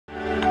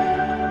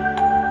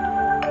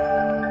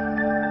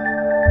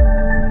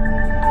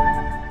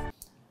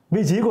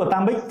Vị trí của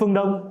tam bích phương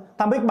Đông.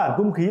 Tam bích bản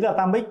cung khí là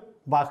tam bích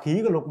và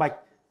khí của lục mạch.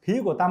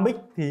 Khí của tam bích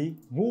thì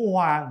ngũ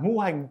hòa, ngũ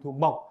hành thuộc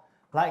mộc,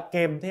 lại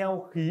kèm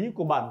theo khí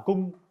của bản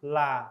cung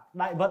là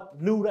đại vận,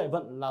 lưu đại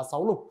vận là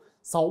 6 lục,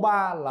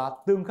 63 là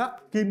tương khắc,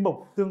 kim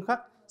mộc tương khắc,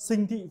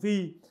 sinh thị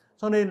phi.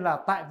 Cho nên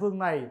là tại phương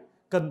này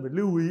cần phải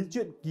lưu ý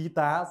chuyện ký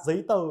tá,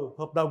 giấy tờ,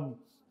 hợp đồng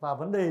và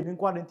vấn đề liên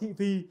quan đến thị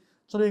phi.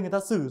 Cho nên người ta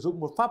sử dụng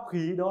một pháp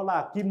khí đó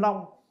là kim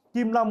long.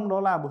 Kim long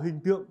đó là một hình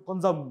tượng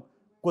con rồng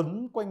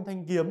quấn quanh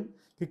thanh kiếm.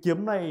 Cái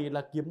kiếm này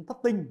là kiếm thất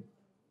tinh.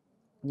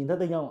 Nhìn thất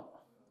tinh không ạ?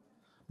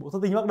 Bộ thất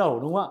tinh bắt đầu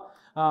đúng không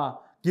ạ?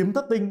 Kiếm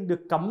thất tinh được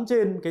cắm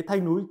trên cái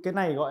thanh núi, cái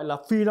này gọi là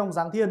phi long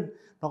giáng thiên.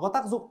 Nó có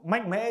tác dụng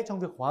mạnh mẽ trong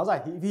việc hóa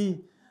giải thị phi.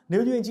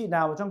 Nếu như anh chị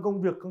nào trong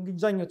công việc, trong kinh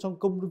doanh,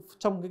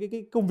 trong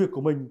cái công việc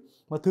của mình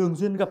mà thường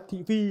xuyên gặp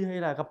thị phi hay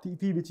là gặp thị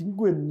phi với chính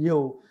quyền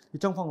nhiều, thì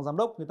trong phòng giám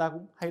đốc người ta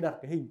cũng hay đặt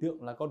cái hình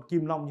tượng là con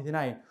kim long như thế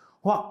này.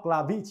 Hoặc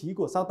là vị trí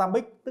của sao tam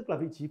bích, tức là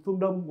vị trí phương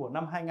Đông của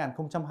năm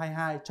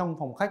 2022 trong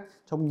phòng khách,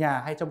 trong nhà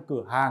hay trong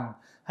cửa hàng,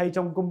 hay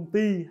trong công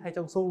ty, hay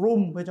trong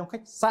showroom, hay trong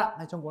khách sạn,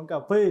 hay trong quán cà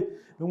phê,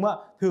 đúng không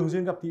ạ? Thường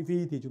xuyên gặp thị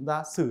phi thì chúng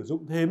ta sử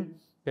dụng thêm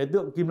cái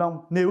tượng kim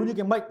long. Nếu như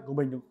cái mệnh của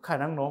mình khả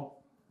năng nó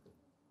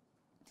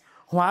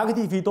hóa cái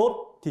thị phi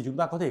tốt thì chúng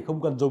ta có thể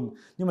không cần dùng.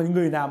 Nhưng mà những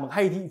người nào mà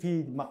hay thị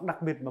phi, mà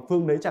đặc biệt mà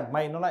phương đấy chẳng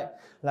may nó lại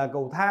là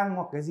cầu thang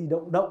hoặc cái gì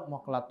động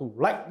hoặc là tủ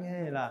lạnh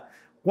hay là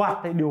quạt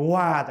hay điều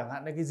hòa chẳng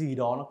hạn, cái gì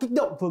đó nó kích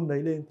động phương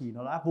đấy lên thì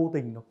nó đã vô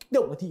tình nó kích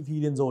động cái thị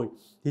phi lên rồi,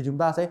 thì chúng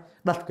ta sẽ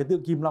đặt cái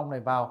tượng kim long này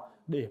vào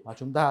để mà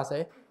chúng ta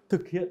sẽ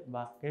thực hiện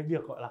vào cái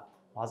việc gọi là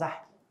hóa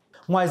giải.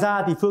 Ngoài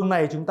ra thì phương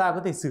này chúng ta có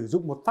thể sử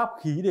dụng một pháp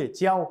khí để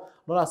treo,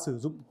 đó là sử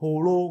dụng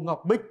hồ lô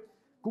ngọc bích,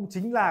 cũng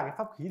chính là cái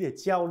pháp khí để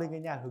treo lên cái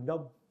nhà hướng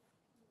đông.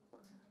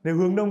 Nếu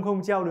hướng đông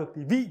không treo được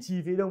thì vị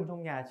trí phía đông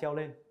trong nhà treo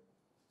lên,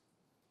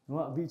 đúng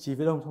không ạ? Vị trí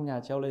phía đông trong nhà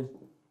treo lên.